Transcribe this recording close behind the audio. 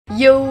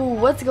Yo,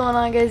 what's going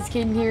on, guys?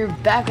 Caden here,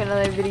 back with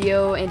another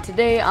video, and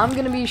today I'm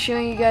going to be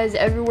showing you guys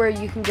everywhere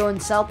you can go in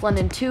South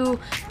London 2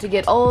 to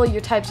get all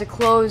your types of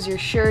clothes, your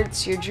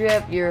shirts, your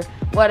drip, your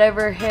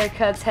whatever,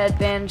 haircuts,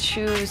 headbands,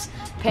 shoes,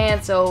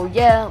 pants. So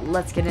yeah,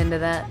 let's get into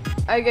that.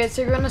 Alright guys,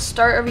 so we're going to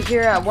start over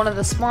here at one of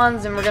the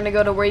spawns, and we're going to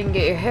go to where you can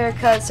get your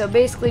haircut. So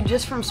basically,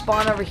 just from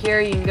spawn over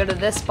here, you can go to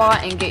this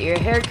spot and get your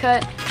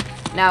haircut.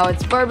 Now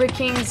it's Barber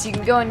Kings. You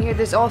can go in here,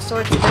 there's all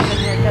sorts of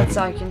different haircuts,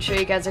 so I can show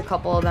you guys a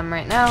couple of them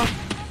right now.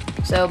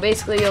 So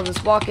basically, you'll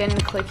just walk in,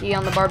 click E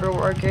on the barber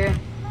worker,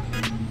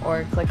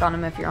 or click on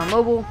him if you're on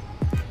mobile.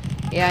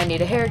 Yeah, I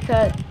need a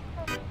haircut.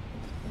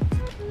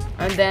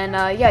 And then,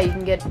 yeah, you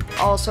can get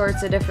all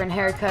sorts of different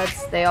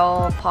haircuts. They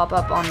all pop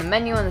up on the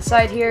menu on the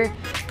side here.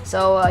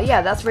 So,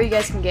 yeah, that's where you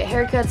guys can get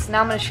haircuts.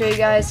 Now I'm going to show you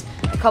guys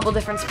a couple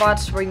different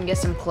spots where you can get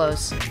some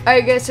clothes.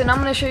 Alright guys, so now I'm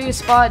going to show you a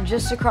spot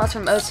just across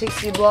from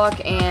 060 block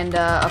and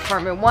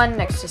apartment 1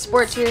 next to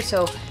sports here.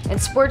 So in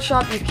sports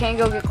shop you can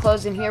go get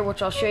clothes in here,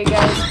 which I'll show you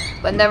guys,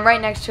 but then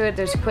right next to it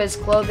there's Quiz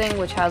Clothing,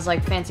 which has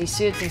like fancy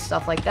suits and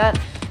stuff like that.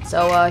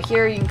 So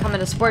here you can come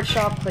into sports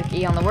shop, click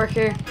E on the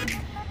worker,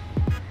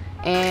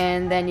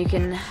 and then you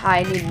can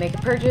I need to make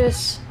a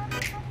purchase,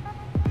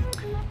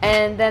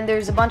 and then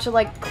there's a bunch of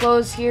like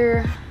clothes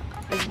here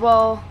as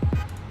well.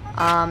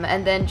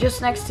 And then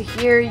just next to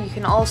here you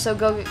can also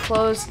go get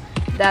clothes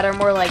that are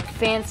more like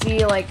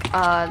fancy, like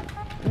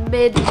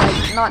mid,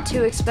 like not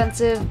too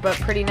expensive but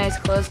pretty nice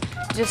clothes,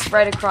 just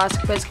right across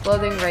Quiz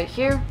Clothing right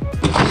here.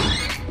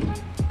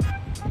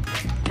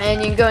 And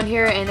you can go in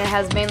here and it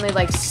has mainly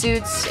like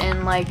suits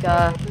and like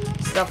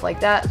stuff like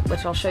that,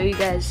 which I'll show you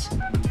guys.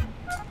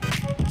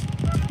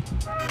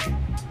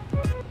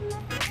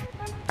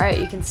 Alright,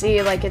 you can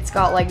see like it's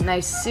got like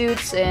nice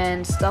suits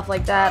and stuff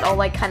like that, all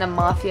like kind of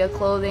mafia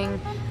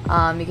clothing.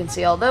 You can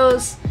see all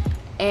those.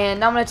 And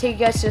now I'm going to take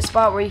you guys to a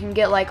spot where you can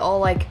get like all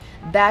like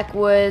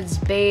backwoods,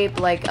 babe,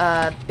 like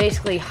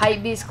basically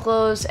hypebeast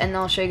clothes, and then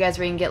I'll show you guys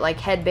where you can get like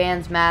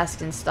headbands,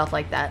 masks, and stuff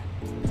like that.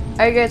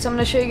 Alright guys, so I'm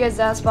going to show you guys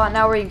that spot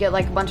now where you can get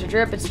like a bunch of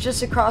drip. It's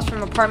just across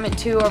from apartment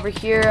 2 over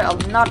here.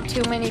 Not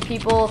too many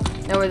people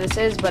know where this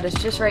is, but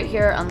it's just right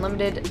here,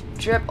 unlimited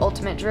drip,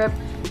 ultimate drip,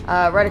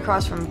 right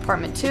across from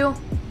apartment 2.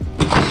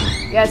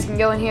 You guys can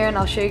go in here and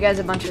I'll show you guys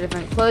a bunch of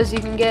different clothes you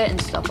can get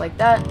and stuff like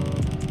that.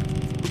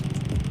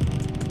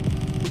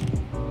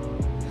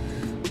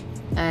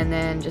 And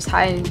then just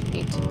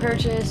need to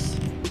purchase.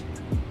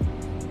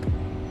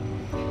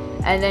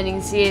 And then you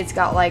can see it's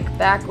got like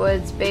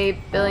backwoods, babe,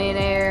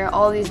 billionaire,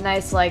 all these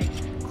nice like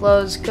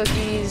clothes,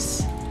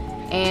 cookies,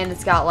 and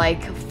it's got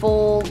like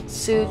full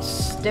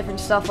suits, different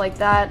stuff like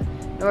that.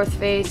 North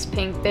Face,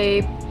 pink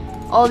babe,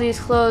 all these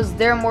clothes,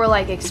 they're more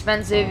like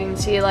expensive. You can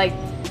see like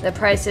the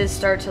prices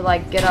start to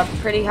like get up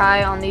pretty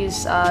high on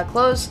these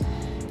clothes.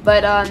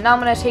 But now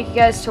I'm going to take you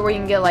guys to where you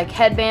can get like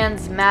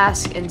headbands,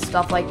 masks, and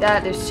stuff like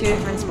that. There's 2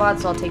 different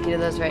spots, so I'll take you to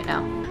those right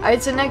now.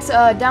 Alright, so next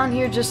down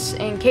here just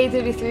in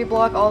K33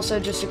 block, also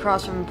just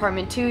across from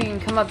apartment 2, you can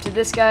come up to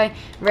this guy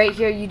right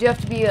here. You do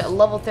have to be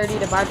level 30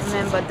 to buy from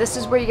him, but this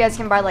is where you guys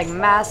can buy like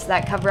masks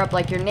that cover up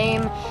like your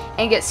name,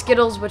 and get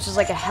Skittles, which is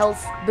like a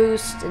health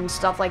boost and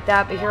stuff like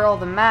that. But here are all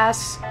the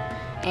masks.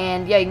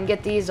 And yeah, you can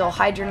get these, they'll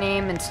hide your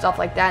name and stuff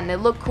like that, and they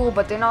look cool,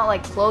 but they're not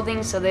like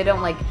clothing, so they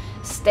don't like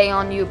stay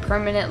on you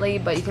permanently,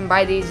 but you can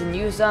buy these and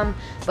use them.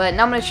 But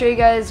now I'm going to show you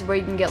guys where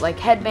you can get like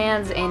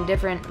headbands and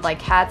different like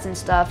hats and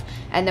stuff,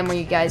 and then where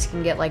you guys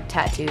can get like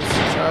tattoos.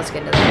 So let's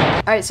get into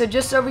that. Alright, so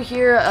just over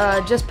here,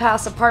 just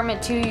past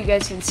apartment 2, you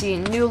guys can see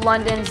New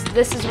London's.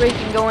 This is where you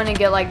can go in and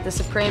get like the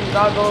Supreme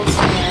goggles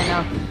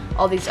and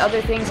all these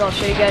other things. I'll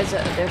show you guys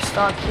their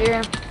stock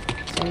here. So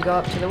you can go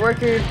up to the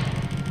worker,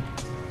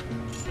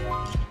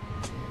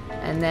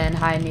 and then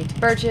I need to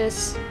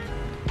purchase.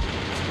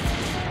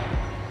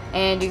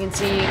 And you can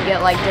see you can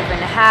get like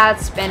different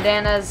hats,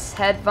 bandanas,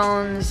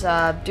 headphones,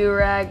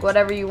 do-rag,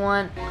 whatever you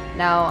want.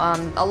 Now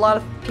a lot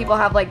of people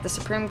have like the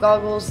Supreme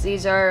goggles.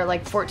 These are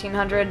like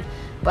 1400,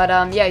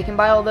 but yeah, you can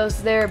buy all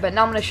those there. But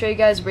now I'm going to show you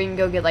guys where you can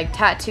go get like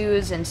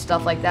tattoos and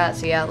stuff like that.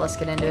 So yeah, let's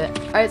get into it.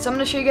 Alright, so I'm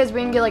going to show you guys where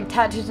you can get like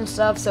tattoos and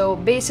stuff. So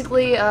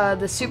basically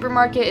the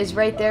supermarket is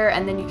right there,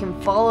 and then you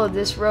can follow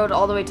this road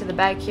all the way to the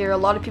back here. A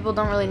lot of people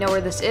don't really know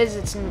where this is.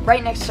 It's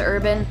right next to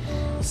Urban.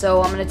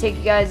 So I'm going to take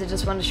you guys, I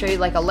just want to show you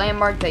like a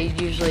landmark that you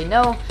usually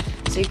know.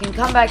 So you can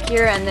come back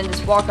here and then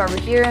just walk over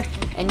here,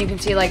 and you can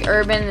see like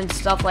Urban and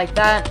stuff like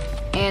that.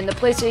 And the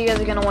place that you guys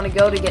are going to want to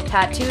go to get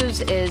tattoos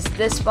is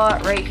this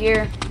spot right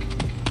here.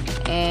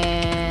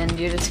 And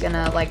you're just going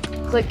to like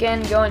click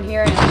in, go in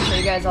here, and I'll show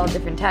you guys all the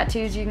different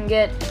tattoos you can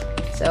get.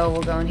 So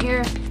we'll go in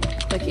here,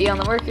 click E on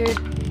the worker,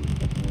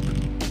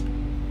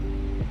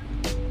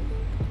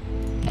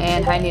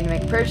 and I need to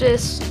make a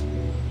purchase.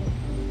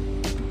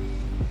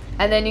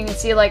 And then you can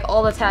see like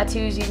all the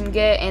tattoos you can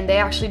get, and they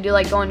actually do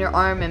like go on your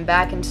arm and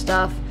back and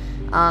stuff.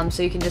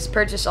 So you can just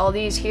purchase all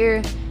these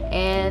here,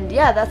 And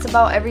yeah, that's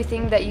about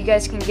everything that you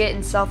guys can get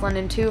in South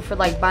London 2 for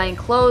like buying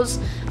clothes,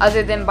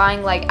 other than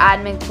buying like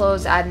admin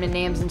clothes, admin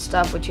names and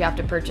stuff, which you have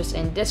to purchase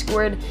in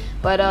Discord.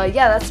 But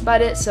yeah, that's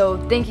about it. So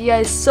thank you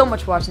guys so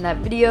much for watching that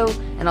video,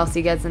 and I'll see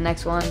you guys in the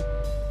next one.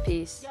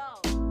 Peace.